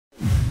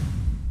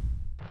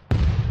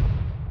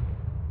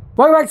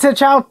Welcome back to the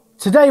channel.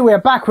 Today we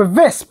are back with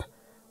ViSP,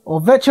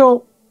 or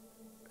Virtual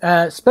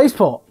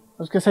Spaceport. I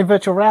was going to say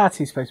Virtual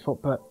Reality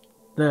Spaceport, but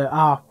the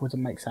R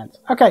wouldn't make sense.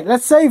 Okay,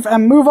 let's save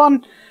and move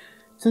on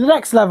to the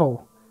next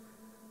level.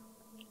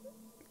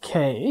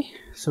 Okay,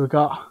 so we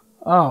got,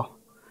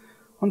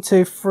 1,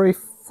 2, 3,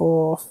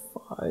 4,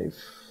 5,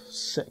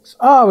 6.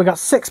 Oh, we got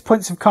 6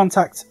 points of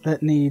contact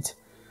that need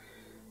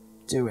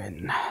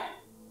doing.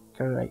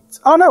 Great.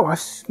 Oh no, I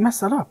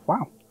messed that up.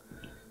 Wow.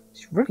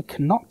 You really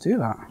cannot do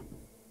that.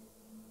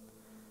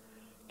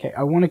 Okay,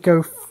 I want to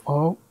go...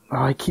 Oh,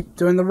 I keep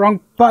doing the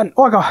wrong button.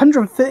 Oh, I got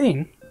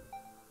 113.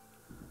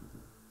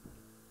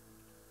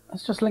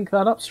 Let's just link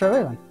that up straight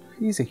away then.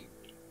 Easy.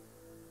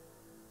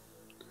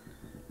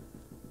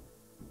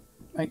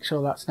 Make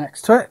sure that's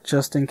next to it,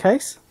 just in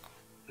case.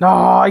 No,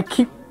 I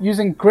keep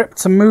using grip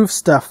to move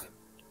stuff.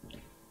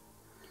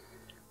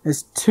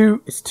 It's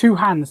two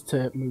hands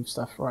to move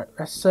stuff. Right,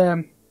 let's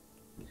do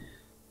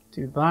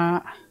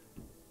that.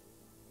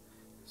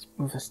 Let's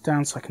move this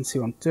down so I can see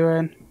what I'm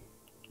doing.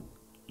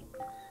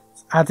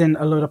 Let's add in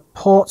a load of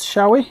ports,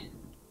 shall we?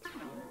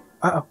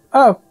 Uh-oh.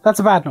 Oh, that's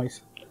a bad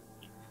noise.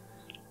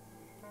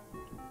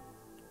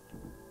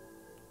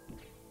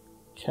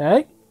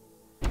 Okay.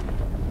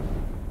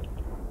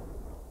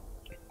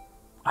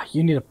 Ah,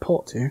 you need a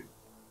port too.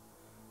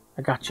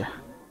 I gotcha.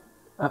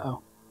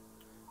 Uh-oh.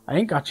 I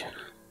ain't gotcha.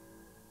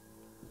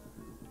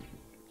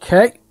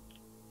 Okay.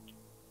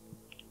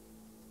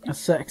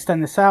 Let's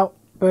extend this out.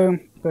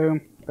 Boom,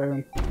 boom,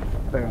 boom,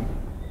 boom.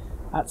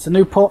 That's a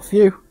new port for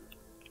you.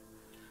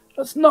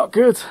 That's not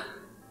good.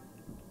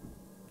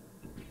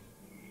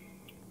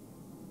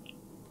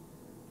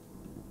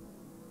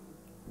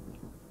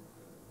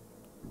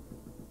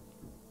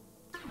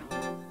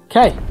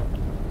 Okay.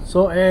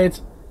 Sorted.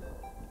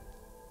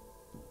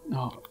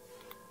 Oh.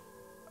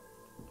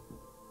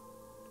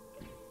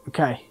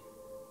 Okay.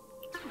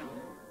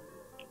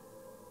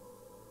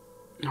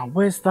 Now,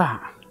 where's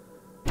that?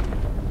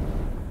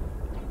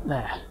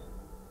 There.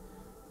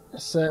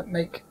 Let's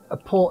make a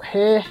port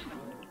here.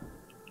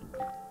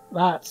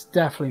 That's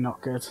definitely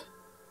not good.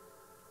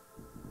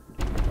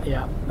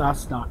 Yeah,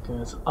 that's not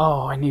good.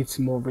 Oh, I need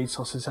some more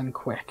resources and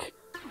quick.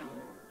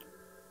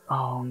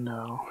 Oh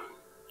no.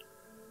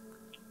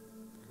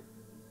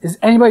 Is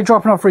anybody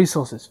dropping off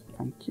resources?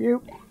 Thank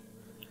you.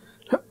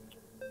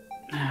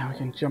 Now we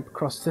can jump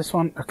across this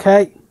one.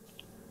 Okay.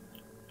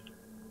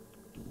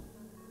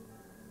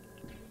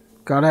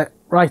 Got it.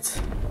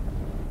 Right.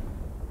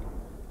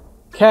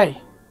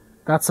 Okay.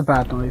 That's a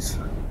bad noise.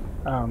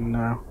 Oh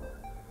no.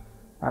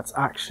 That's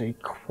actually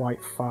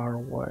quite far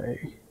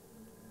away.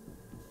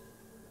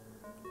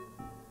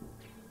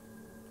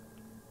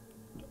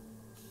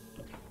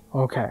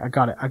 Okay, I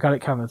got it. I got it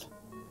covered.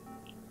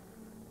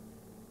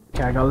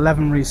 Okay, I got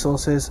 11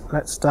 resources.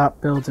 Let's start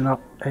building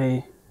up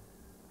a...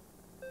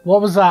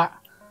 What was that?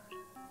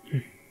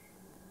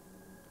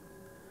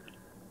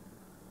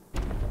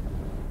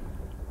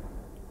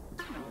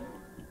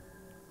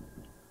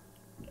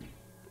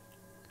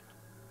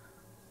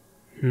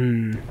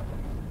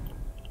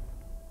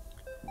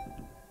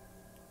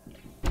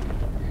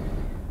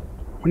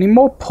 We need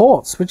more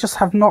ports. We just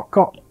have not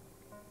got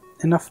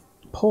enough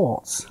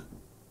ports.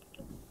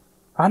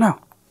 I know.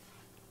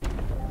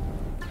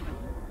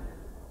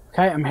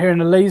 Okay, I'm hearing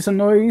a laser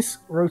noise.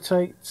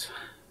 Rotate.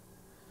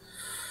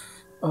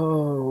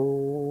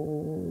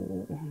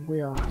 Oh,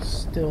 we are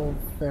still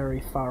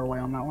very far away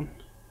on that one.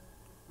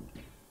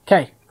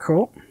 Okay,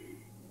 cool.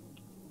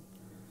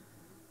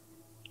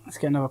 Let's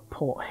get another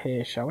port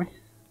here, shall we?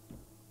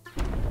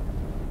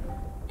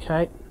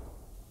 Okay.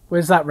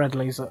 Where's that red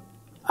laser?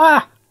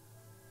 Ah!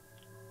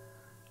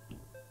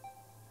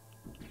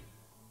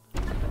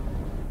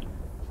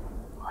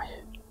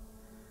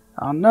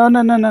 Oh, no,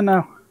 no, no, no,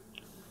 no.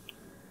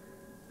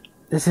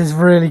 This is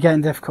really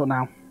getting difficult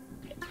now.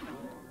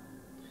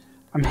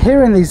 I'm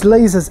hearing these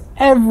lasers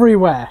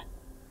everywhere.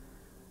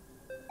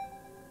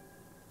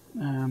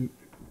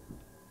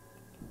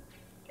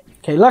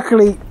 Okay,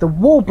 luckily the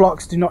wall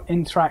blocks do not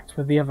interact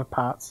with the other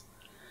parts.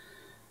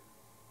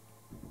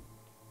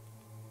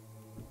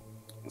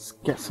 Let's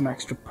get some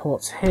extra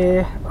ports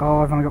here. Oh,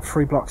 I've only got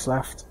 3 blocks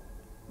left.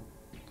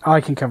 Oh,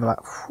 I can cover that.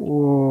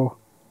 Whoa.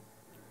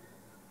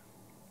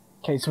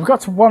 Okay, so we've got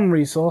to 1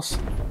 resource,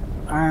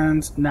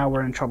 and now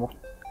we're in trouble.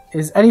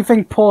 Is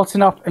anything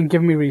porting up and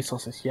giving me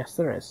resources? Yes,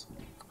 there is.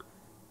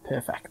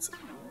 Perfect.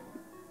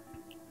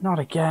 Not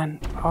again.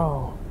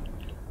 Oh.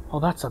 Oh,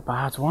 that's a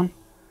bad one.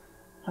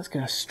 That's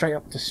going to straight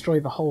up destroy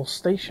the whole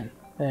station.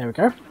 There we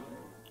go.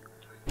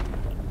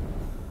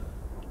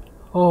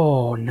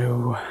 Oh,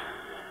 no.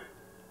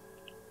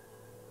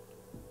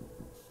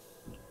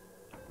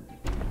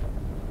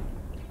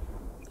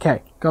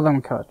 Okay, got that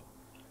one covered.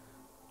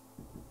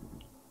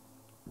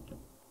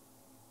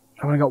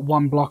 I've only got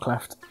 1 block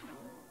left.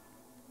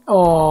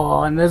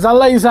 Oh, and there's a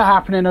laser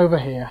happening over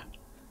here.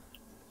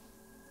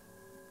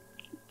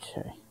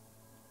 Okay.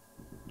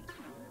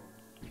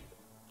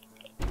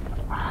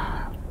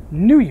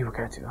 Knew you were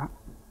going to do that.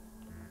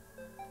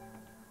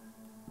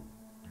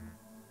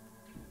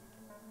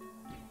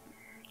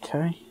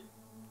 Okay.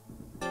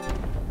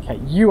 Okay,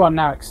 you are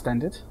now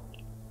extended.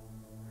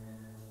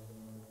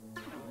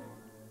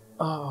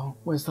 Oh,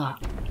 where's that?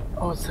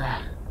 Oh, it's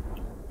there.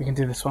 We can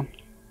do this one.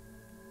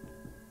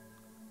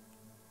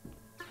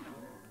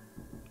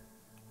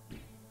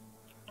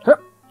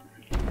 Hup.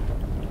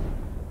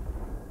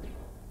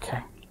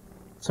 Okay.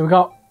 So we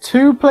got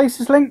 2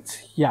 places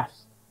linked?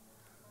 Yes.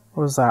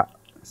 What was that?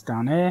 It's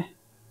down here.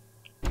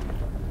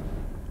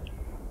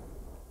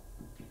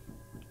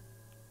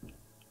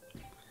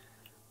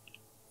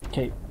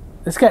 Okay.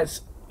 This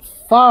gets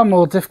far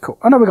more difficult.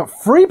 Oh no, we got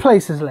 3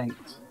 places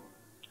linked.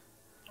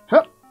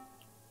 Hup.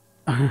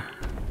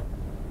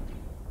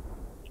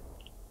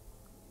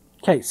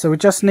 Okay, so we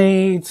just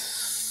need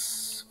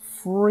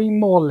 3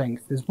 more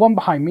links. There's 1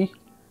 behind me.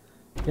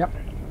 Yep.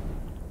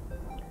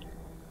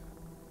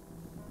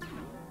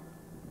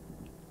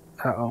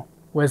 Uh-oh.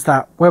 Where's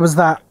that? Where was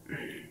that?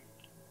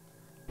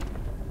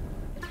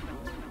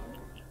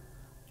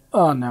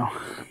 Oh no.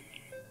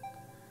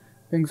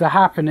 Things are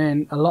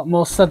happening a lot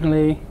more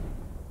suddenly.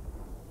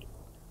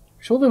 I'm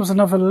sure there was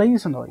another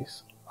laser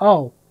noise.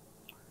 Oh.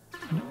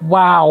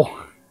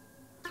 Wow.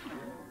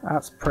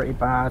 That's pretty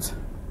bad.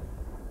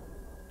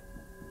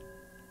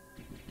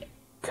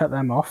 Cut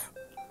them off.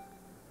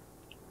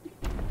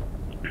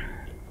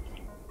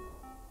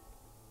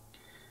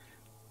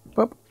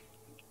 Boop.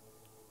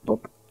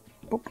 Boop.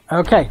 Boop.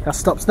 Okay, that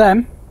stops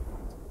them.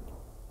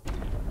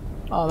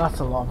 Oh,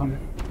 that's a lot of them.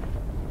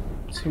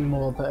 2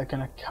 more that are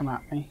going to come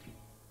at me.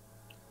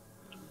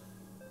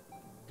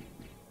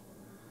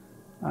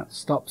 That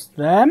stops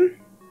them.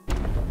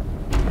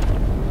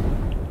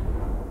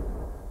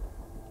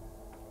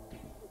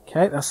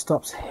 Okay, that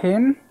stops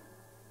him.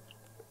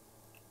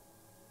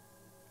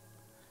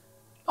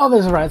 Oh,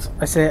 there's a red.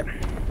 I see it.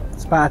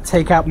 It's about to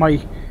take out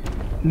my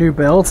new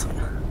build.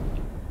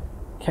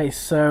 Okay,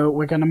 so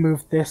we're going to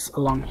move this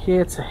along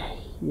here to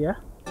here.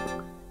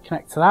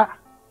 Connect to that.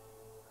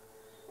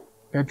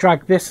 I'm going to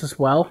drag this as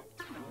well.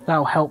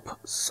 That'll help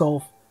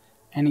solve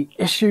any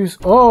issues.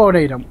 Oh, no,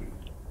 you don't.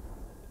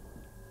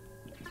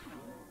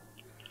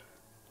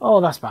 Oh,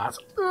 that's bad.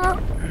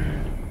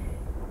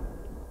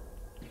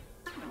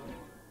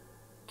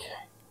 Okay.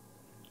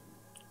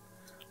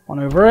 One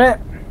over it.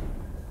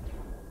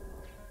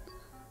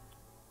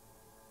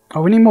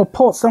 Oh, we need more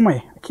ports, don't we?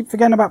 I keep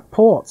forgetting about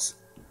ports.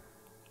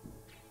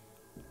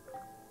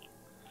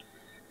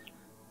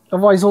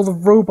 Otherwise, all the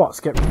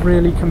robots get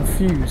really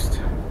confused.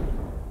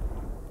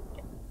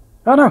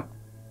 Oh, no.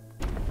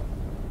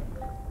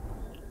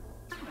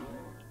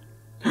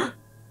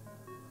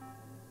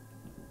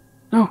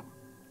 No.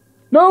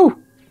 No!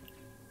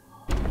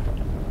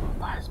 Oh,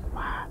 that is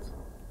bad.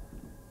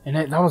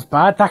 That was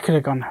bad. That could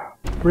have gone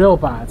real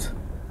bad.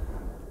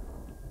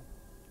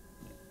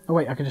 Oh,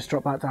 wait. I could just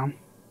drop that down.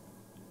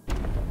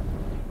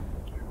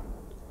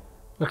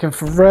 Looking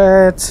for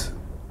red.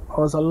 Oh,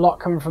 there's a lot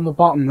coming from the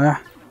bottom there.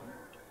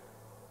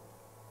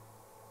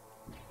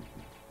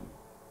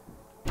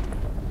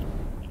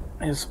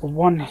 There's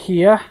 1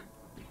 here.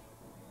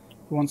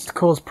 Who wants to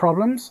cause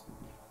problems.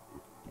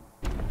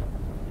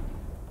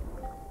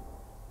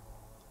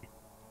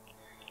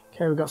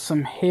 Okay, we've got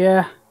some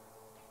here.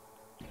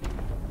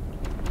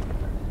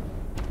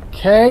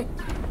 Okay.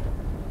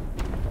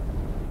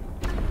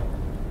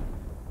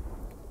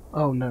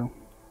 Oh no.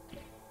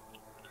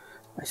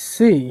 I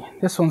see.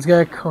 This one's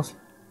going to cause...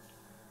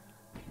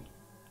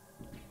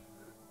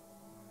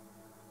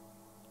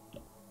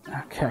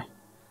 Okay.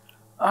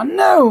 Oh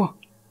no!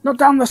 Not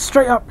down the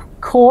straight up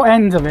core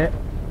end of it.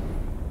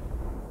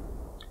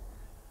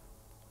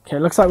 Okay,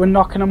 looks like we're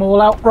knocking them all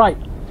out. Right.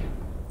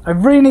 I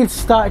really need to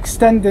start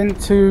extending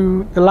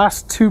to the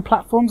last 2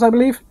 platforms, I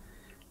believe.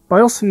 But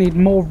I also need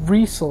more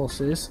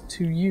resources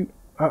to use.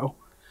 Uh-oh.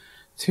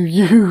 To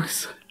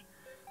use.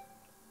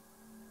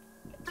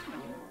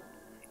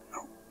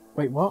 Oh,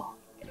 wait, what?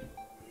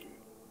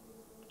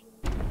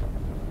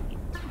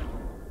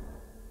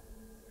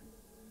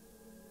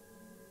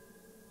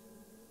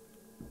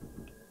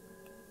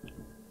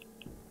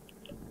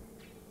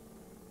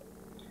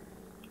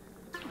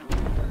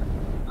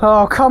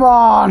 Oh, come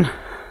on!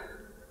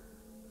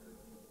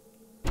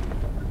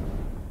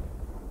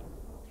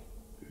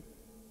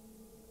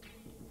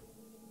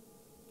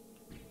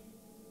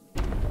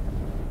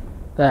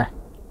 There.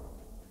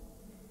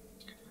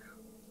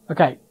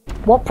 Okay,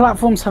 what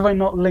platforms have I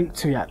not linked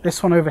to yet?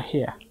 This one over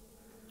here.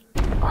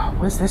 Oh,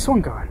 where's this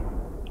one going?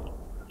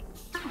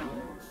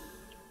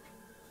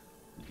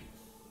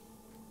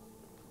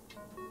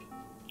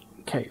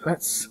 Okay,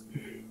 let's...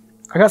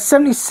 I got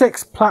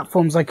 76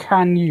 platforms I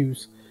can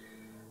use.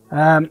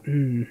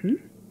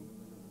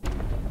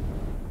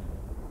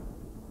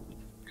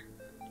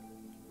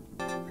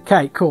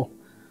 Okay, cool.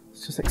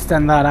 Let's just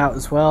extend that out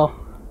as well.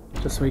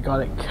 Just so we got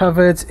it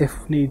covered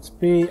if needs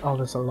be. Oh,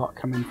 there's a lot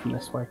coming from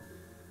this way.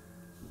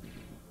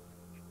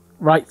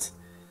 Right.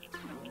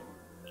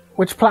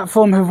 Which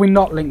platform have we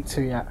not linked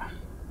to yet?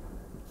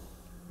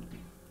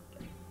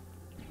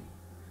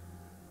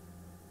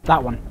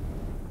 That one.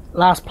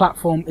 Last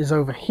platform is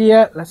over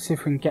here. Let's see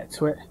if we can get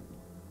to it.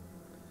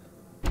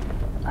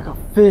 I got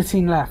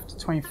 13 left.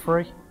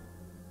 23.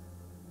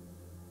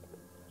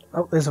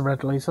 Oh, there's a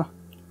red laser.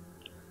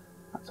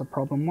 That's a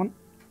problem one.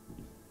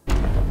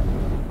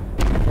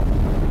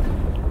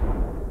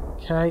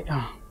 Okay.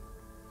 Oh.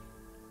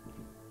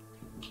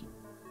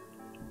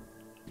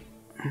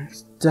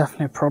 It's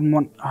definitely a problem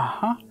one.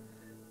 Uh-huh.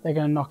 They're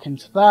going to knock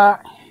into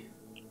that.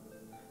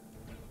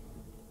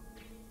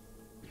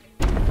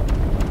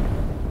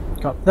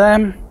 Got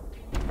them.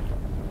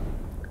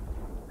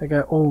 They're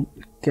going to all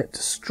get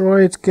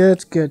destroyed.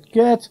 Good, good,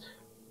 good.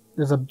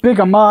 There's a big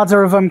armada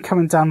of them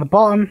coming down the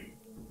bottom.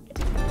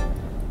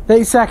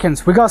 30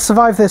 seconds. We got to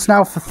survive this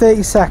now for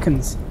 30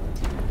 seconds.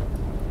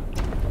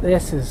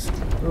 This is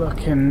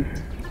looking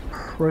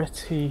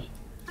pretty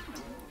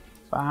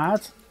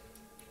bad.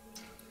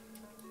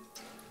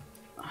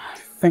 I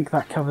think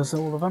that covers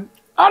all of them.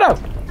 Oh no!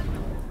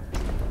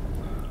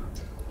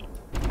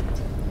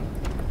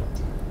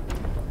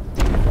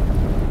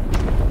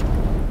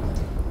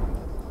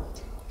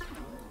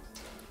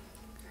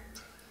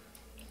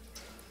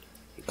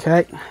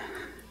 Okay.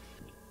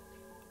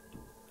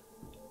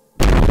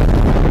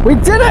 We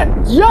did it!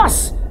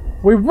 Yes!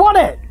 We won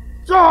it!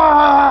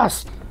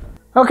 Yes!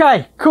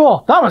 Okay,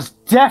 cool. That was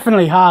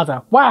definitely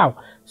harder. Wow.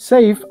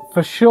 Save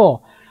for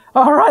sure.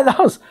 Alright, that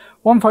was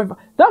 1.5.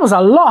 That was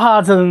a lot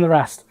harder than the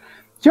rest.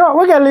 Do you know what?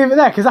 We're going to leave it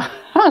there because that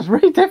was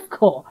really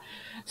difficult.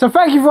 So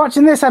thank you for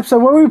watching this episode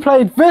where we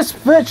played this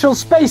virtual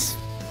space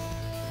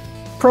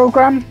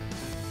program.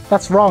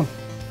 That's wrong.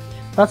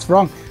 That's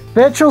wrong.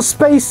 Virtual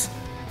space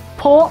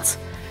port.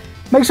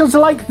 Make sure to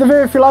like the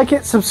video if you like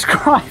it.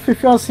 Subscribe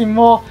if you want to see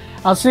more.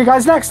 I'll see you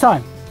guys next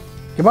time.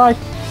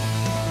 Goodbye.